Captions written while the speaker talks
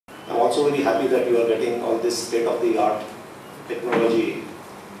also very happy that you are getting all this state-of-the-art technology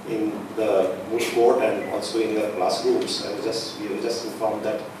in the moot court and also in your classrooms. We were just informed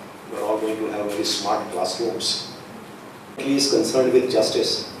that you are all going to have very smart classrooms. He is concerned with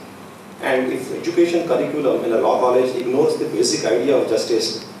justice. And if education curriculum in a law college ignores the basic idea of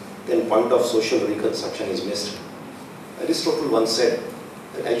justice, then point of social reconstruction is missed. Aristotle once said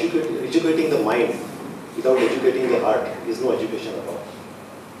that educating the mind without educating the heart is no education at all.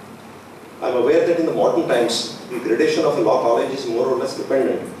 I am aware that in the modern times, the gradation of a law college is more or less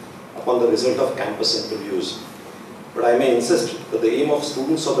dependent upon the result of campus interviews. But I may insist that the aim of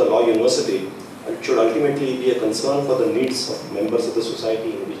students of the law university should ultimately be a concern for the needs of members of the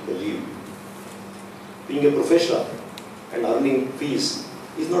society in which they live. Being a professional and earning fees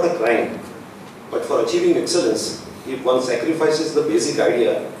is not a crime, but for achieving excellence, if one sacrifices the basic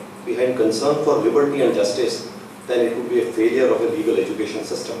idea behind concern for liberty and justice, then it would be a failure of a legal education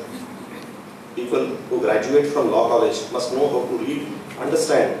system. People who graduate from law college must know how to read,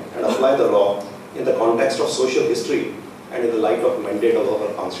 understand and apply the law in the context of social history and in the light of mandate of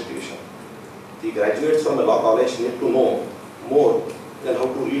our constitution. The graduates from a law college need to know more than how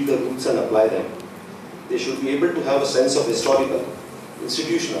to read the rules and apply them. They should be able to have a sense of historical,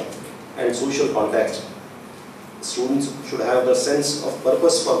 institutional and social context. Students should have the sense of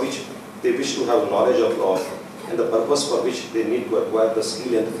purpose for which they wish to have knowledge of law and the purpose for which they need to acquire the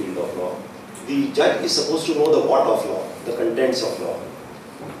skill in the field of law. The judge is supposed to know the what of law, the contents of law.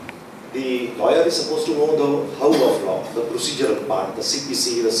 The lawyer is supposed to know the how of law, the procedural part, the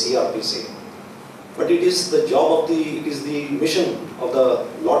CPC, the CRPC. But it is the job of it is the mission of the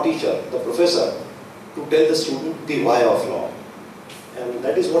law teacher, the professor, to tell the student the why of law. And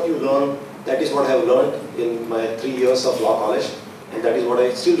that is what you learn, that is what I have learned in my 3 years of law college, and that is what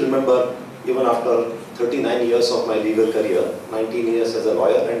I still remember even after 39 years of my legal career, 19 years as a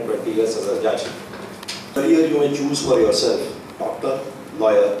lawyer and 20 years as a judge. Career you may choose for yourself, doctor,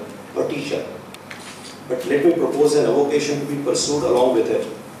 lawyer or teacher. But let me propose an avocation to be pursued along with it.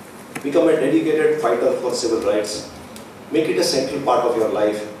 Become a dedicated fighter for civil rights. Make it a central part of your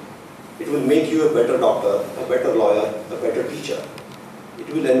life. It will make you a better doctor, a better lawyer, a better teacher. It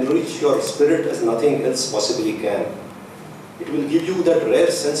will enrich your spirit as nothing else possibly can. It will give you that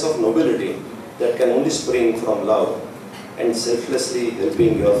rare sense of nobility that can only spring from love and selflessly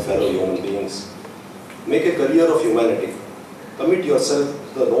helping your fellow human beings. Make a career of humanity. Commit yourself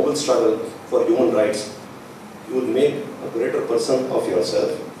to the noble struggle for human rights. You will make a greater person of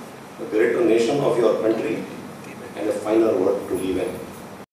yourself, a greater nation of your country, and a finer world to live in.